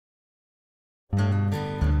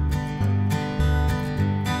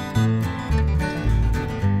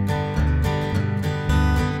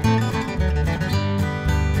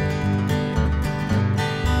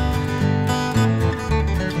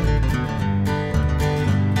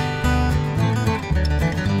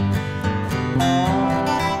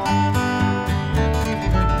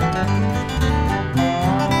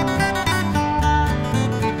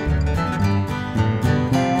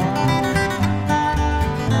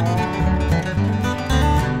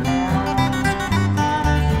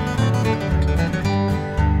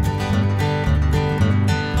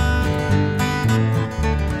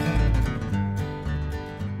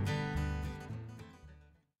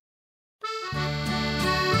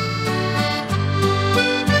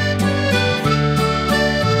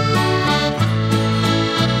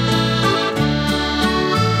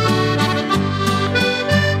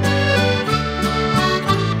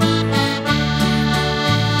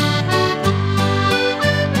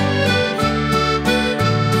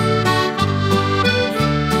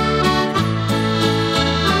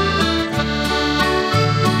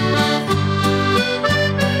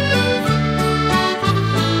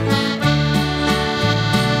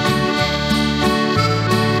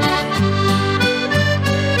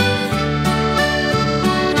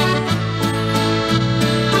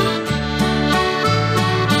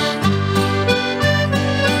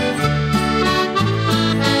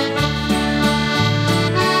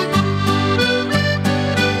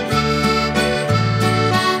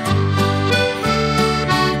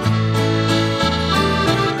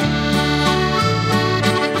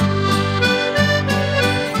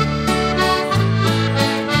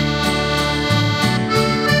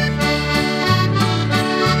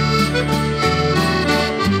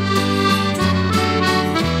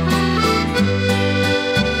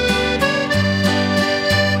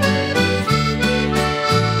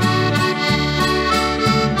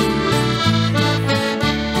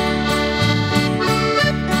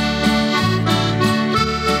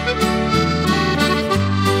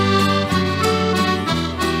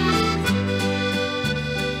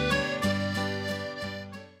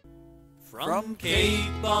From Cape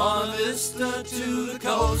Bonavista to the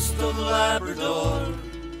coast of Labrador,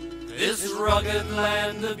 this rugged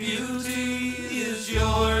land of beauty is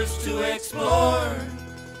yours to explore.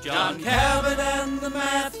 John Cabot and the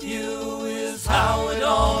Matthew is how it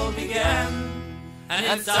all began, and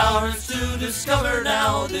it's ours to discover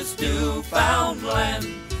now this newfound land.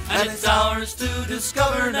 And it's ours to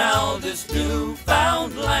discover now this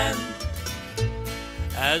newfound land.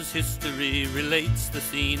 As history relates the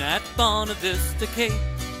scene at Bonavista Cape,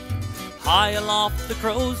 high aloft the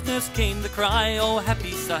crow's nest came the cry, oh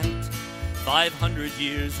happy sight. 500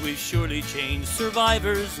 years we've surely changed,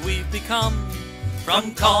 survivors we've become.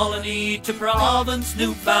 From colony to province,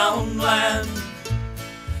 Newfoundland.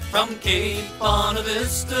 From Cape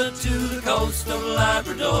Bonavista to the coast of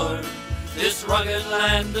Labrador, this rugged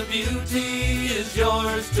land of beauty is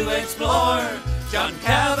yours to explore. John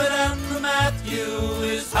Cabot and the Matthew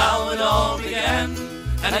is how it all began,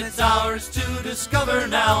 and it's ours to discover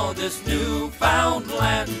now this newfound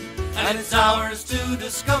land. And it's ours to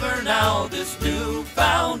discover now this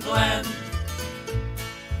newfound land.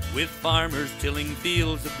 With farmers tilling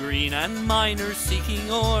fields of green and miners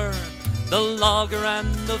seeking ore, the logger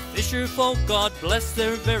and the fisher folk, God bless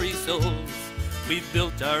their very souls. We've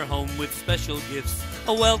built our home with special gifts,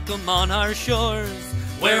 a welcome on our shores.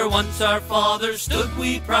 Where once our fathers stood,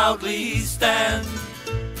 we proudly stand.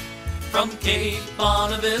 From Cape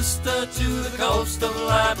Bonavista to the coast of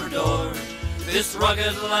Labrador, this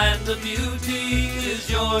rugged land of beauty is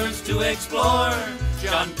yours to explore.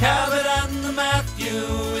 John Cabot and the Matthew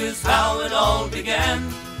is how it all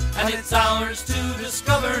began, and it's ours to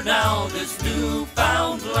discover now this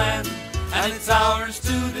newfound land. And it's ours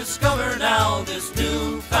to discover now this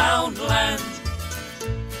newfound land.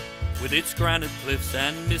 With its granite cliffs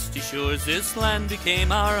and misty shores, this land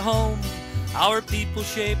became our home. Our people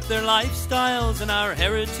shaped their lifestyles and our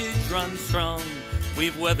heritage runs strong.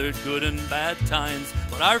 We've weathered good and bad times,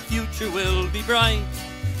 but our future will be bright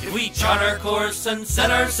if we chart our course and set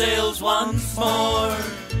our sails once more.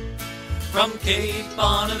 From Cape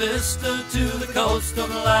Bonavista to the coast of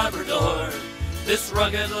Labrador, this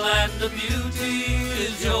rugged land of beauty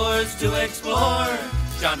is yours to explore.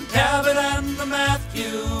 John Cabot and the Matthew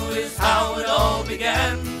is how it all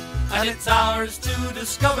began, and it's ours to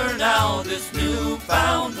discover now this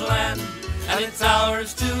newfound land. And it's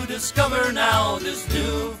ours to discover now this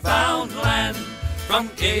newfound land. From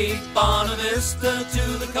Cape Bonavista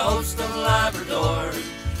to the coast of Labrador,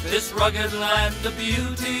 this rugged land of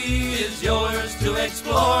beauty is yours to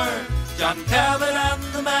explore. John Cabot and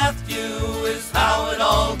the Matthew is how it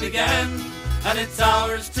all began, and it's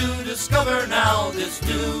ours to discover now this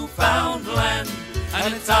newfound land.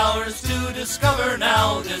 And it's ours to discover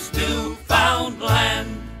now this newfound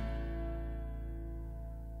land.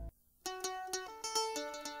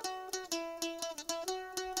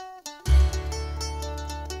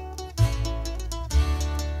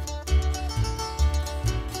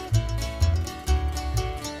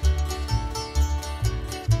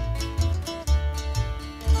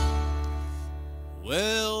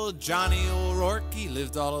 Well, Johnny O'Rourke, he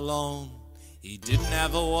lived all alone. He didn't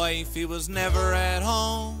have a wife, he was never at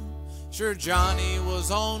home. Sure, Johnny was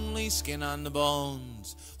only skin on the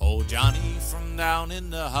bones. Oh, Johnny from down in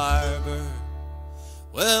the harbor.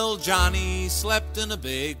 Well, Johnny slept in a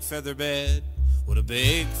big feather bed with a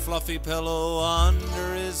big fluffy pillow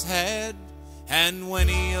under his head. And when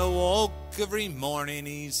he awoke every morning,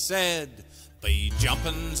 he said, "Be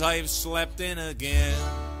jumpins', I've slept in again."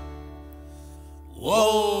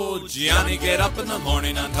 Whoa, Johnny, get up in the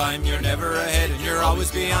morning on time. You're never ahead and you're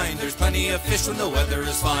always behind. There's plenty of fish when the weather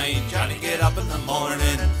is fine. Johnny, get up in the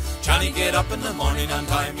morning. Johnny, get up in the morning on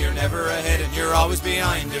time. You're never ahead and you're always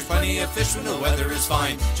behind. There's plenty of fish when the weather is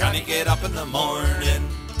fine. Johnny, get up in the morning.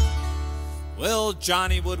 Well,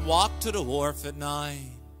 Johnny would walk to the wharf at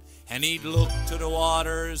night, and he'd look to the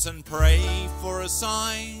waters and pray for a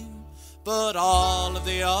sign. But all of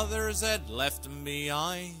the others had left him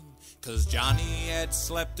behind, 'cause Johnny had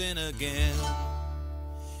slept in again.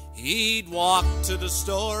 He'd walk to the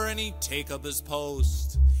store and he'd take up his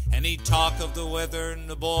post, and he'd talk of the weather and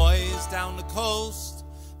the boys down the coast.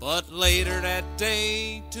 But later that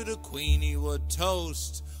day to the Queen he would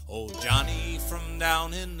toast, old Johnny from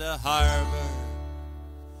down in the harbor.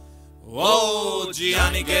 Whoa,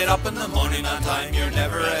 Johnny, get up in the morning on time. You're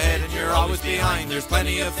never ahead and you're always behind. There's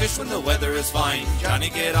plenty of fish when the weather is fine. Johnny,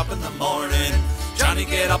 get up in the morning. Johnny,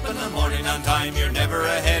 get up in the morning on time. You're never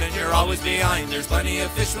ahead and you're always behind. There's plenty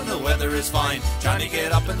of fish when the weather is fine. Johnny,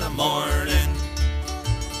 get up in the morning.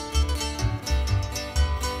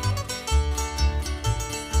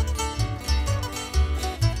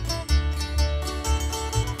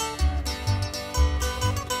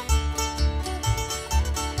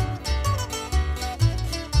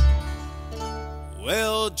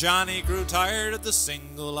 Johnny grew tired of the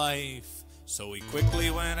single life, so he quickly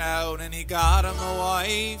went out and he got him a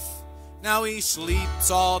wife. Now he sleeps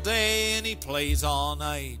all day and he plays all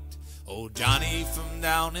night. Oh, Johnny from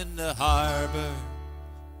down in the harbor.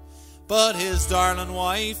 But his darling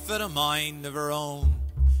wife had a mind of her own.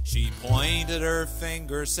 She pointed her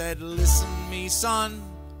finger, said, "Listen, me son,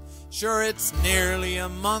 sure it's nearly a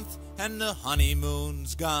month and the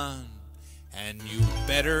honeymoon's gone, and you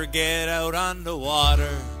better get out on the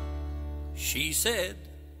water." She said,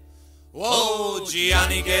 "Whoa,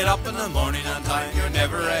 Johnny, get up in the morning on time. You're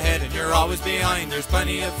never ahead and you're always behind. There's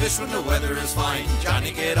plenty of fish when the weather is fine.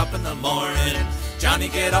 Johnny, get up in the morning. Johnny,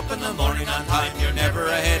 get up in the morning on time. You're never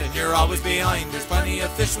ahead and you're always behind. There's plenty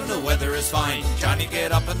of fish when the weather is fine. Johnny,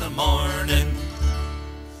 get up in the morning."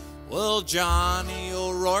 Well, Johnny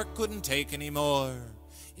O'Rourke couldn't take any more.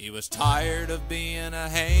 He was tired of being a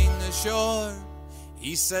hang ashore.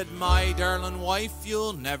 He said, "My darling wife,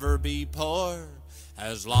 you'll never be poor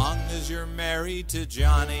as long as you're married to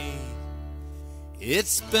Johnny.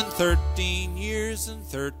 It's been 13 years and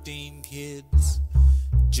 13 kids.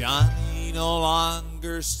 Johnny no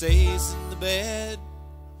longer stays in the bed.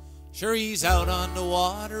 Sure, he's out on the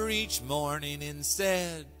water each morning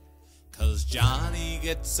instead, 'cause Johnny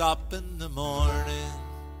gets up in the morning."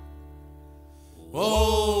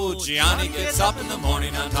 Whoa, Johnny gets up in the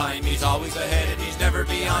morning on time. He's always ahead and he's never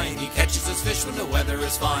behind. He catches his fish when the weather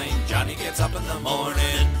is fine. Johnny gets up in the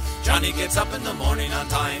morning. Johnny gets up in the morning on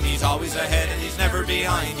time. He's always ahead and he's never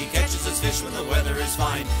behind. He catches his fish when the weather is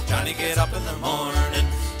fine. Johnny gets up in the morning.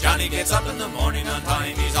 Johnny gets up in the morning on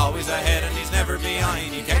time. He's always ahead and he's never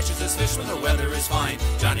behind. He catches his fish when the weather is fine.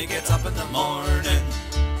 Johnny gets up in the morning.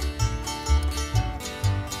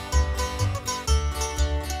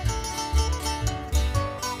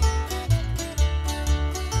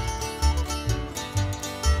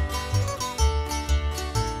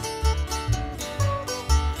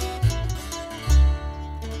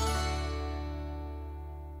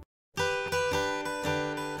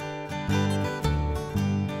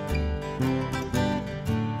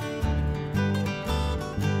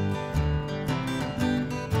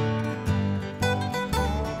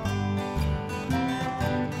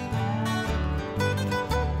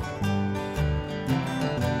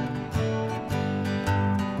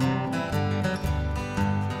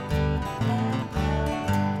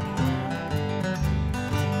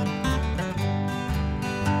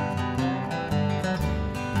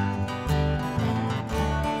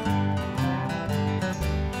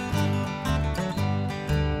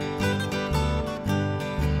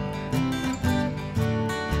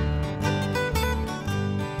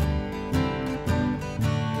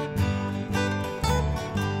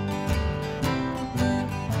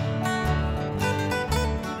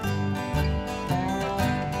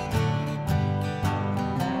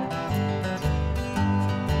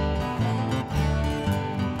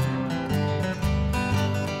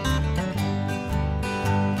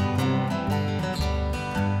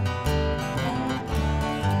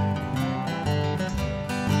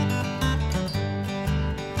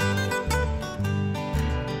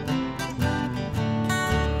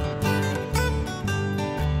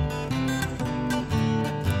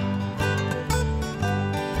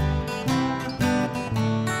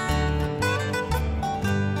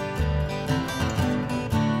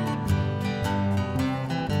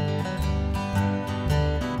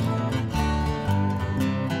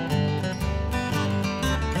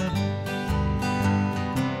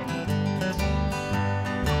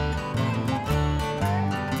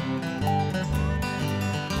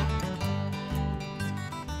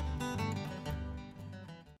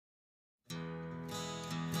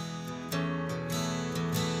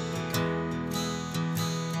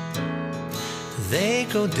 They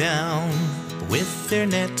go down with their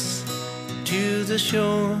nets to the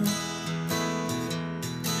shore.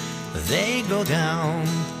 They go down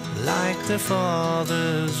like their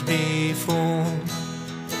fathers before.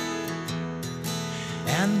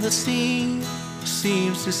 And the sea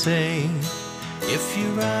seems to say, "If you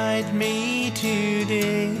ride me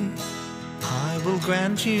today, I will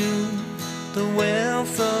grant you the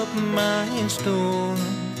wealth of my store."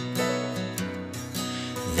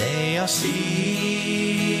 They are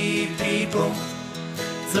sea people,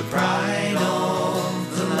 the pride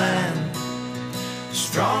of the land,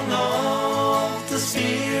 strong of the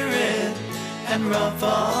spirit and rough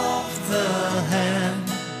of the hand.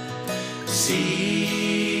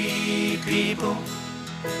 Sea people,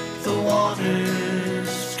 the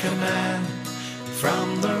waters command,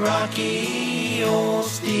 from the rocky old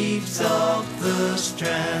steeps of the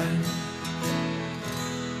strand.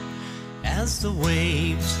 As the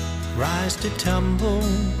waves rise to tumble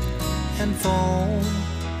and fall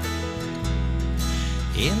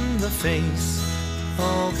in the face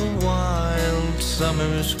of the wild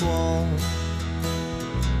summer squall.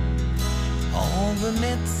 All the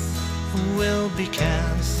nets will be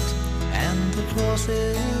cast and the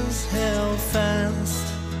crosses held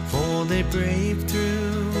fast, for they braved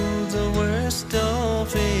through the worst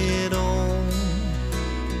of it all.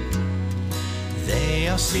 They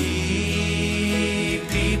are sea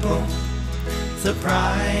people, the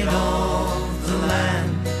pride of the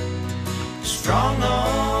land, strong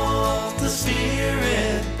of the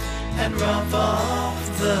spirit and rough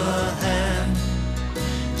of the hand.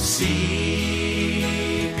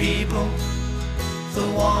 Sea people, the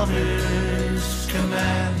waters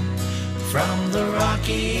command, from the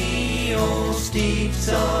rocky old steeps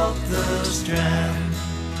of the strand.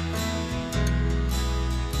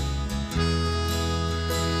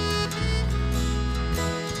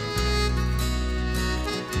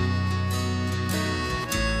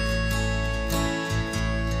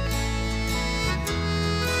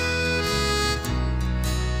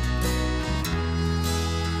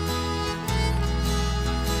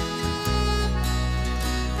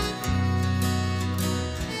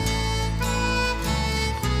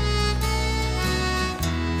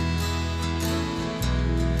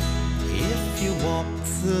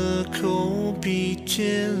 The cold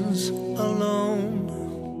beaches alone,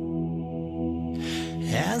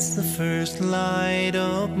 as the first light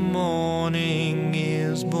of morning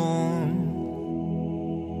is born,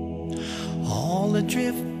 all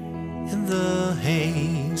adrift in the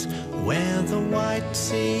haze where the white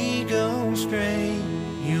sea goes stray,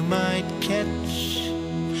 you might catch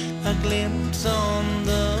a glimpse on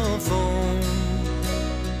the foam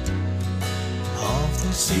of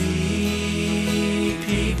the sea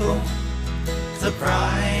people, the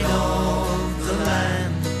pride of the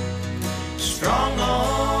land, strong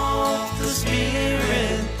of the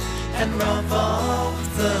spirit and rough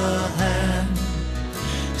of the hand.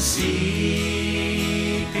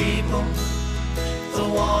 Sea people, the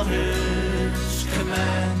waters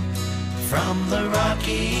command, from the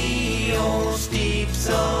rocky old steeps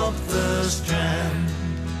of the strand.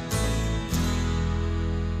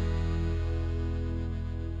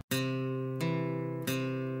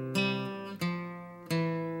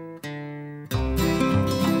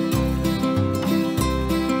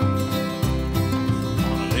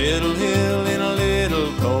 Little hill in a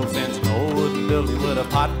little cove stands an old wooden building with a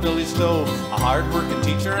pot-bellied stove, a hard-working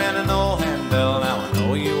teacher and an old handbell. Now I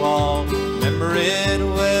know you all remember it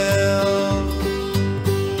well.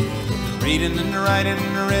 Reading and writing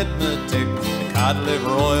and arithmetic, the cod liver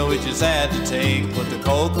oil we just had to take, but the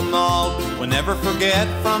cocoa malt we'll never forget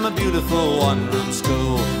from a beautiful one-room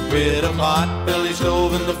school with a pot-bellied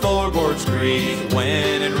stove and the floorboards creak.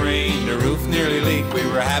 When it rained, the roof nearly leaked. We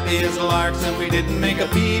were happy as larks and we didn't make a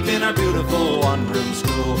peep in our beautiful one-room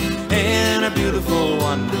school, in our beautiful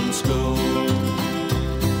one-room school.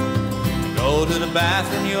 Go to the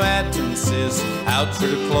bathroom, you had to insist. Out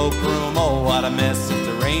through the cloakroom, oh what a mess. If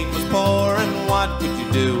the rain was pouring, what could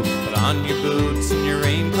you do? Put on your boots and your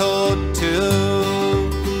raincoat too.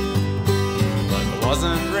 But if it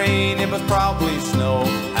wasn't rain, it was probably snow.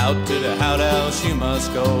 Out to the outhouse you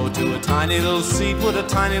must go, to a tiny little seat with a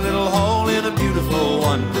tiny little hole in a beautiful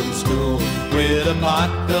one-room school, with a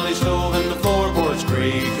pot-bellied stove and the floorboards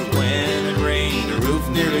creak. When it rained, the roof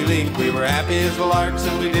nearly leaked. We were happy as larks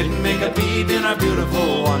and we didn't make a peep in our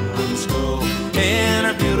beautiful one-room school, in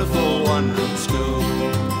our beautiful one-room school.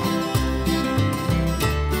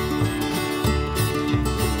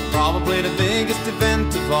 Probably the biggest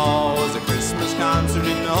event of all was a Christmas concert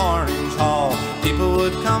in the Orange Hall. People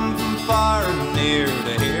would come from far and near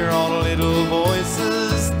to hear all the little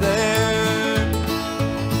voices there.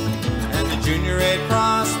 And the Junior Red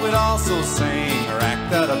Cross would also sing or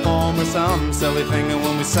act out a poem or some silly thing. And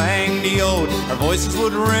when we sang the ode, our voices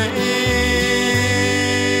would ring.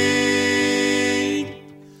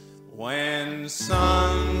 When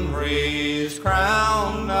sun rays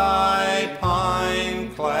crowned our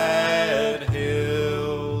pine-clad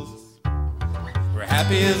hills, we're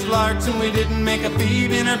happy as larks and we didn't make a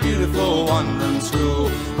peep in our beautiful one-room school,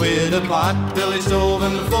 with a pot-bellied stove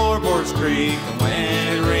and the floorboards creak. And when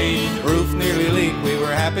it rained, the roof nearly leaked. We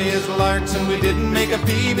were happy as larks and we didn't make a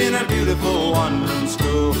peep in our beautiful one-room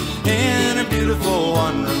school, in a beautiful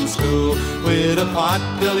one-room school, with a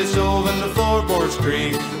pot-bellied stove and the floorboards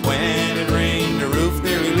creak. When it rained, the roof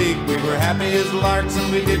nearly leaked. We were happy as larks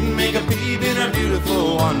and we didn't make a peep in our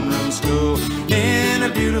beautiful one-room school, in a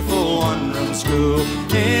beautiful one-room school,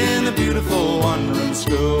 in a beautiful one-room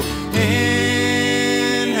school,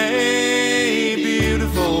 in a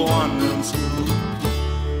beautiful one-room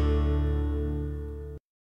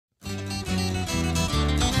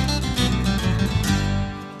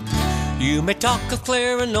You may talk of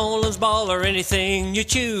Clare and Nolan's Ball or anything you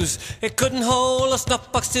choose, it couldn't hold a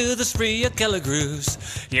snuff box to the spree of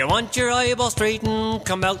Killigrews. You want your eyeball straightened,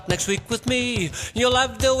 come out next week with me. You'll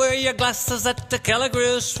have to wear your glasses at the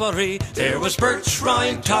Killigrews soiree. There was birch,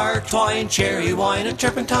 rind, tart, twine, cherry wine and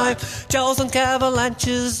turpentine, jowls and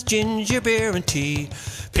cavalanches, ginger beer and tea.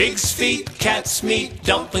 Pig's feet, cat's meat,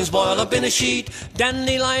 dumplings boiled up in a sheet,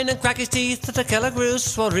 dandelion and cracky's teeth at the Killigrews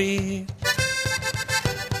soiree.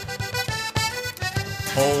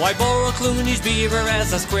 Oh, I bore a Clooney's beaver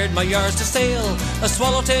as I squared my yards to sail, a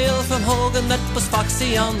swallowtail from Hogan that was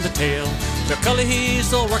foxy on the tail. The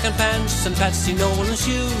Cullyhees, old working pants and Patsy Nolan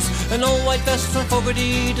shoes, an old white vest from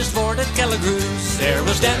Fogarty to sport at Killigrews. There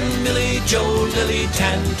was Dan, Millie, Joe, Lily,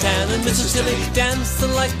 Tan, and Mrs. Tilly,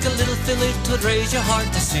 dancing like a little filly, 'twould raise your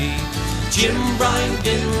heart to see. Jim, Brian,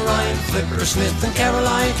 Din, Ryan, Flipper, Smith and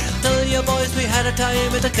Caroline, tell you boys we had a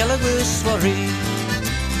time at the Killigrews soiree.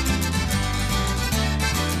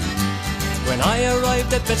 When I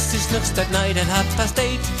arrived at Betsy Snooks that night at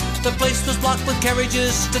 8:30, the place was blocked with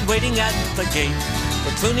carriages stood waiting at the gate.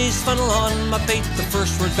 With Clooney's funnel on my pate, the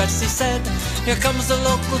first word Betsy said, "Here comes the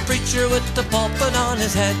local preacher with the pulpit on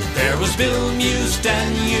his head." There was Bill Muse,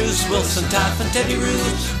 Dan Hughes, Wilson Taff and Teddy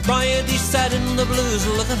Roos. Brian, he sat in the blues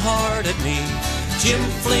looking hard at me. Jim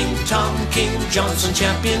Fling, Tom King, Johnson,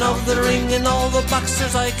 champion of the ring, and all the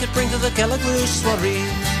boxers I could bring to the Killigrews soiree.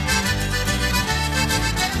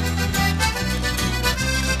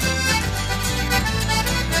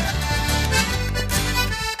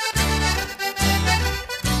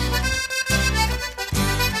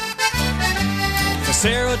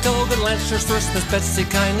 Saratoga Lancers first, Miss Betsy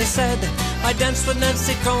kindly said, I danced with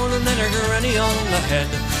Nancy Cronin and her granny on the head.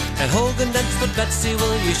 And Hogan danced with Betsy,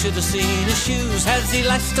 well you should have seen his shoes, as he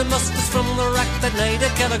lashed the muskets from the rack that night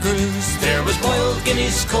at Killigrews. There was boiled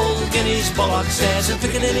guineas, cold guineas, bullocks, heads and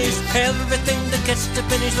pickaninnies, everything that gets to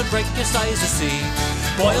finish would break your size to see.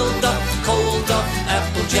 Boiled up, cold up,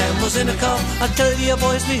 apple jam was in a cup, I tell you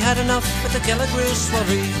boys we had enough at the Killigrews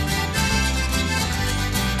soiree.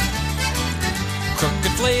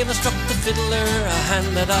 Crooked Flavor struck the fiddler, a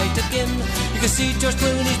hand that I took in. You could see George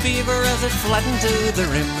Clooney's beaver as it flattened to the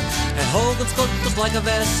rim. And Hogan's coat was like a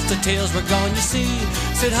vest, the tails were gone, you see.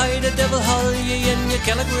 Said hi to Devil Holly in your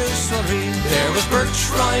Killigrews soiree. There was birch,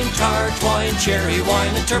 rind, tart, twine, cherry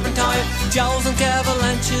wine and turpentine, jowls and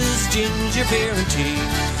cavalanches, ginger beer and tea.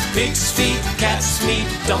 Pig's feet, cat's meat,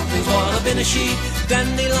 dumplings boiled up in a sheet,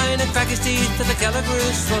 dandelion and cracky's teeth at the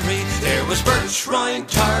Killigrews soiree. There was birch, rind,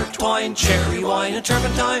 tart, twine, cherry wine and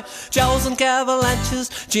turpentine, jowls and cavalanches,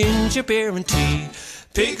 ginger beer and tea.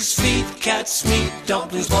 Pig's feet, cat's meat,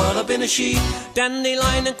 dumplings boiled up in a sheet,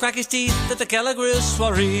 dandelion and cracky's teeth at the Killigrews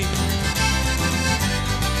soiree.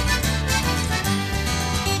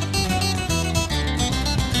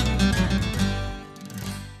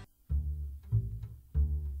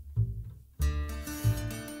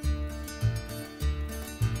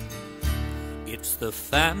 It's the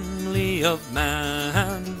family of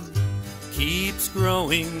man keeps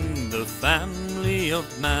growing, the family of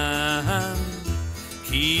man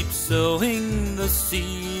keeps sowing the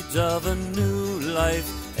seeds of a new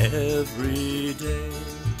life every day.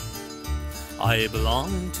 I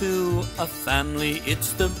belong to a family,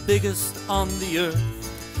 it's the biggest on the earth.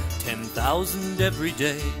 10,000 every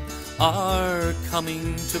day are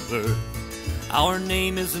coming to birth. Our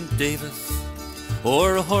name isn't Davis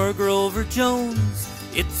or Horgrove or Jones,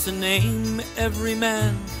 it's a name every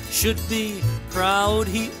man should be proud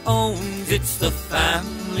he owns. It's the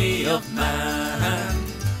family of man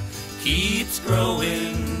keeps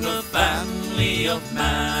growing, the family of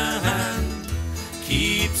man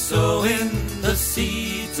keeps sowing the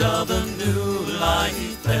seeds of a new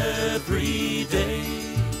life every day.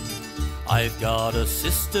 I've got a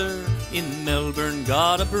sister in Melbourne,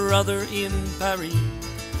 got a brother in Paris.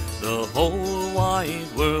 The whole wide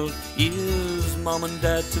world is mom and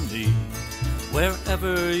dad to me.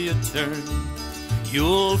 Wherever you turn,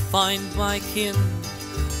 you'll find my kin.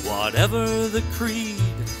 Whatever the creed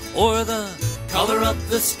or the color of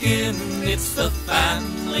the skin, it's the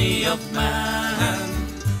family of man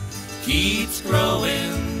keeps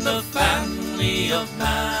growing, the family of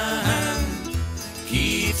man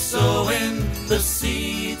keeps sowing the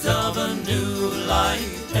seeds of a new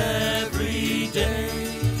life every day.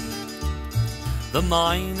 The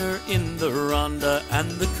miner in the Rhondda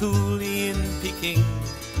and the coolie in Peking,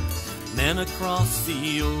 men across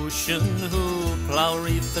the ocean who plow,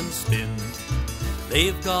 reef and spin.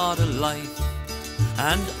 They've got a life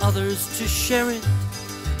and others to share it,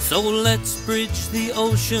 so let's bridge the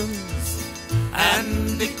oceans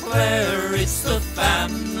and declare it's the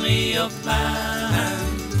family of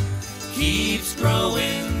man keeps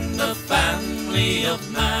growing the family of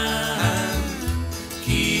man,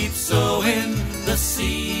 keeps sowing the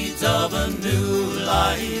seeds of a new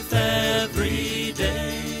life every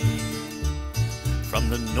day. From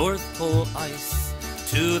the North Pole ice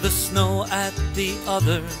to the snow at the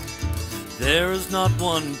other, there's not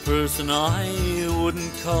one person I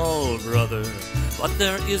wouldn't call brother. But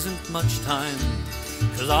there isn't much time,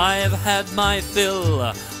 'cause I have had my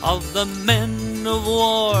fill of the men of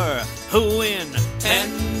war who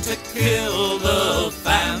intend to kill the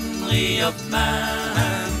family of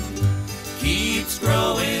man, keeps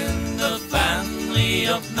growing the family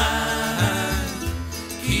of man,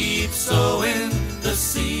 keeps sowing the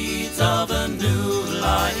seeds of a new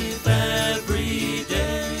life every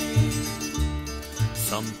day.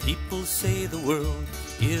 Some people say the world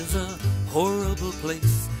is a horrible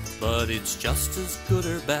place, but it's just as good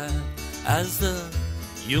or bad as the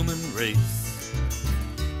human race.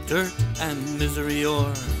 Dirt and misery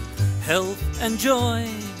or health and joy,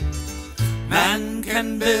 man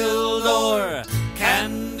can build or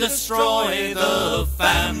can destroy. The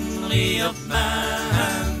family of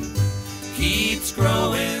man keeps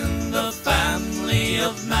growing, the family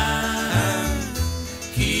of man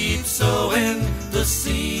keeps sowing the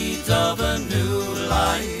seeds of a new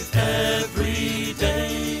life every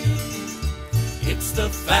day. It's the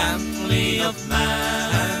family of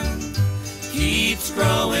man keeps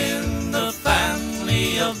growing, the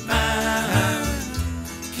family of man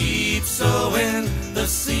keeps sowing the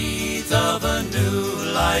seeds of a new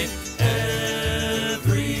life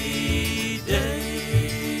every day.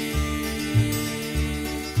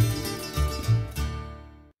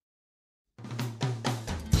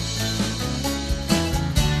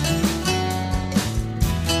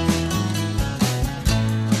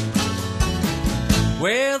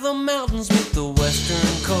 Where the mountains meet the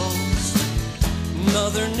western coast,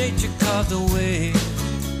 Mother Nature carved a way,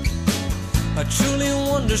 a truly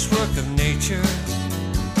wondrous work of nature.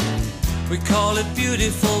 We call it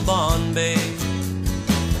beautiful Bombay.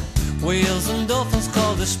 Whales and dolphins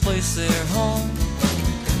call this place their home.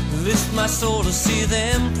 Lift my soul to see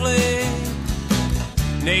them play.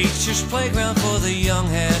 Nature's playground for the young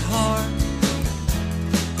at heart,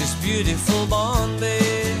 this beautiful Bombay.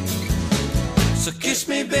 So kiss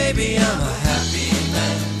me, baby, I'm a happy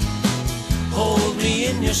man. Hold me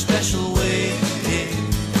in your special way.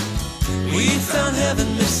 We found heaven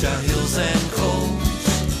midst our hills and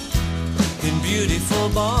coasts in beautiful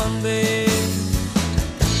Bombay.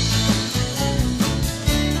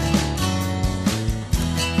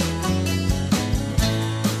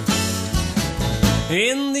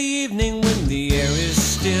 In the evening when the air is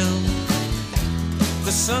still,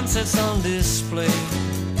 the sun sets on display.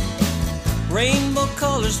 Rainbow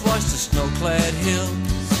colors wash the snow-clad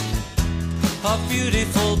hills of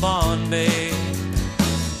beautiful Bombay.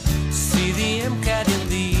 See the MCAT in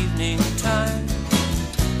the evening time,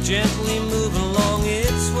 gently moving along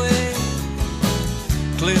its way.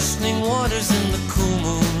 Glistening waters in the cool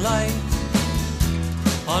moonlight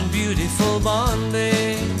on beautiful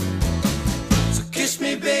Bombay. So kiss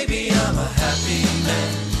me, baby, I'm a happy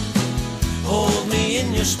man. Hold me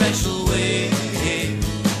in your special way.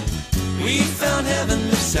 We found heaven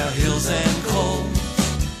midst our hills and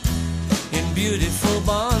coasts in beautiful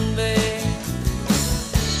Bombay.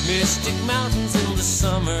 Mystic mountains in the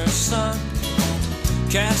summer sun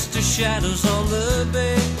cast their shadows on the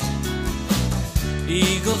bay.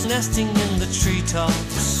 Eagles nesting in the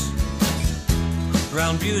treetops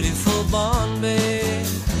round beautiful Bombay.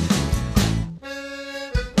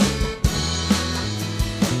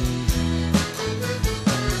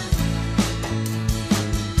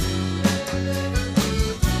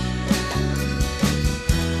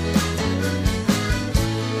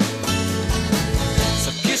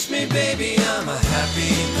 Baby, I'm a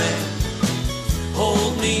happy man.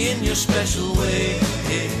 Hold me in your special way.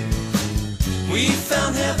 We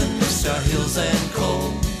found heaven midst our hills and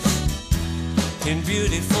coasts in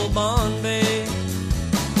beautiful Bombay.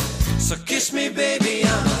 So kiss me, baby,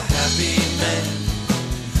 I'm a happy man.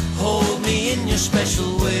 Hold me in your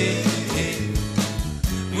special way.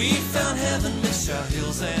 We found heaven midst our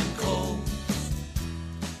hills and coasts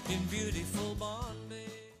in beautiful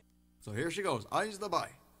Bombay. So here she goes, Eyes the Buy.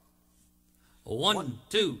 1,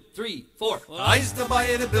 2, 3, 4. I's the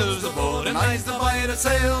buy that builds the boat, and I's the buy that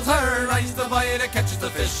sails her. I's the buy that catches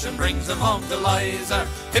the fish and brings them home to Liza.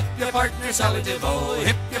 Hip your partner Sally DeVoe,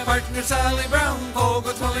 hip your partner Sally Brown.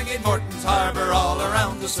 Pogo, Twillingate, Morton's Harbour, all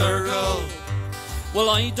around the circle. Well,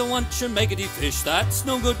 I don't want your maggoty fish, that's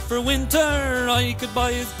no good for winter. I could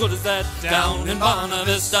buy as good as that down in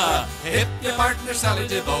Bonavista. Hip your partner Sally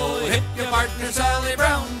DeVoe, hip your partner Sally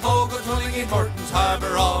Brown. Pogo, Twillingate, in Morton's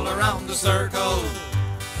Harbour, all around the circle.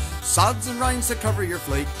 Sods and rinds to cover your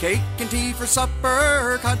flake, cake and tea for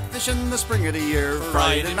supper, codfish in the spring of the year,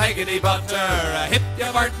 Fried in maggoty butter, hip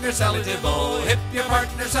your partner Sally Tibbo, hip your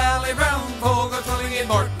partner Sally Brown, folk are twirling in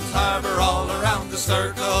Morton's Harbour, all around the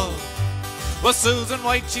circle. Well, Susan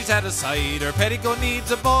White, she's at a side, her petticoat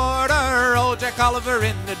needs a border. Old Jack Oliver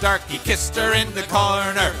in the dark, he kissed her in the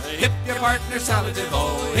corner. Hip your partner Sally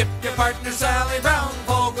Tibbo, hip your partner Sally Brown,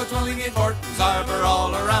 folk are twirling in Morton's Harbour,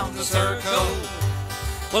 all around the circle.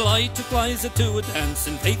 Well, I took Liza to a dance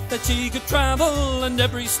in faith that she could travel, and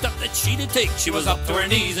every step that she did take, she was up to her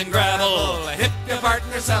knees in gravel. Hip your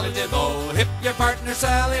partner Sally Tibbo, hip your partner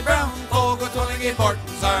Sally Brown, folk are twirling in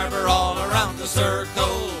Morton's Harbour, all around the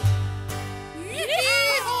circle.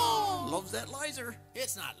 Loves that Lizer.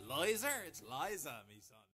 It's not Lizer, it's Liza, me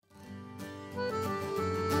son.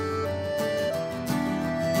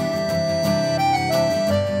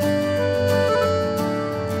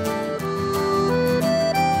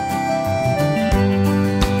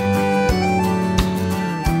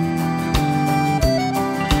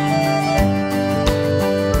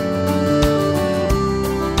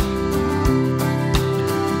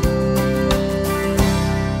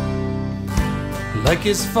 Like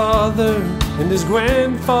his father and his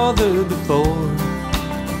grandfather before,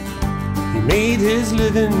 he made his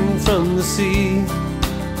living from the sea.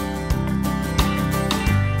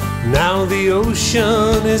 Now the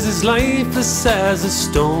ocean is as lifeless as a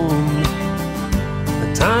stone,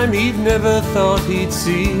 a time he'd never thought he'd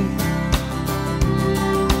see.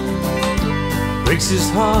 Breaks his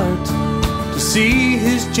heart to see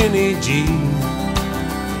his Jenny G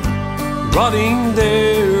rotting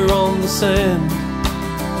there on the sand.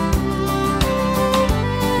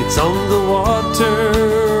 It's on the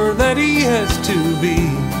water that he has to be.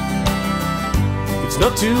 It's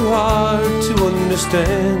not too hard to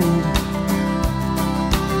understand.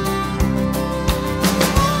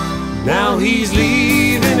 Now he's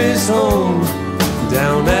leaving his home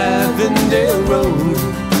down Avondale Road.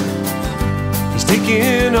 He's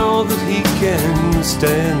taking all that he can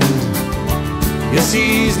stand. Yes,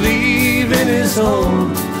 he's leaving his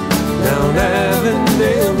home down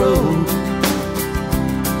Avondale Road.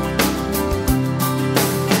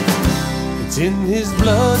 It's in his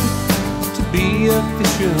blood to be a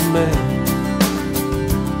fisherman.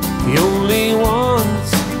 He only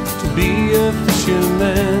wants to be a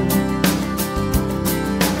fisherman.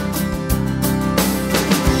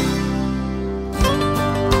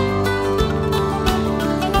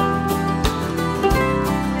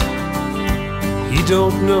 He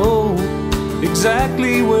don't know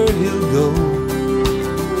exactly where he'll go,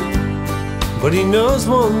 but he knows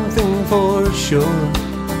one thing for sure.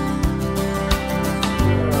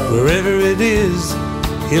 Wherever it is,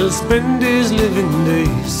 he'll spend his living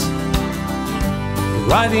days,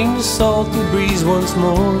 riding the salty breeze once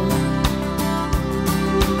more.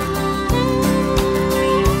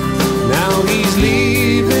 Now he's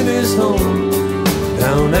leaving his home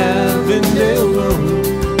down Avondale Road.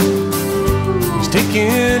 He's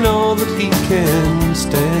taking all that he can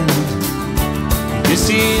stand. Yes,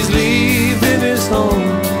 he's leaving his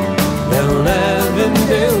home down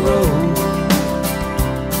Avondale Road.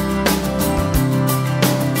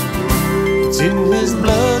 It's in his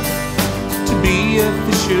blood to be a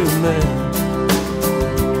fisherman.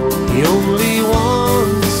 He only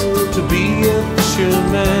wants to be a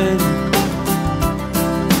fisherman.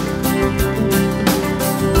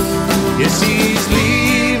 Yes, he's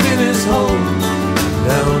leaving his home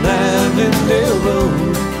down Avondale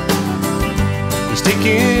Road. He's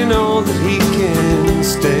taking all that he can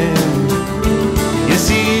stand. Yes,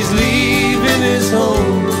 he's leaving his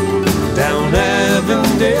home down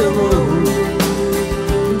Avondale Road.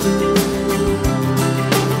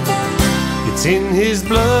 It's in his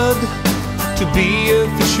blood to be a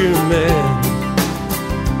fisherman.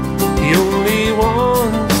 He only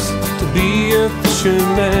wants to be a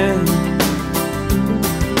fisherman.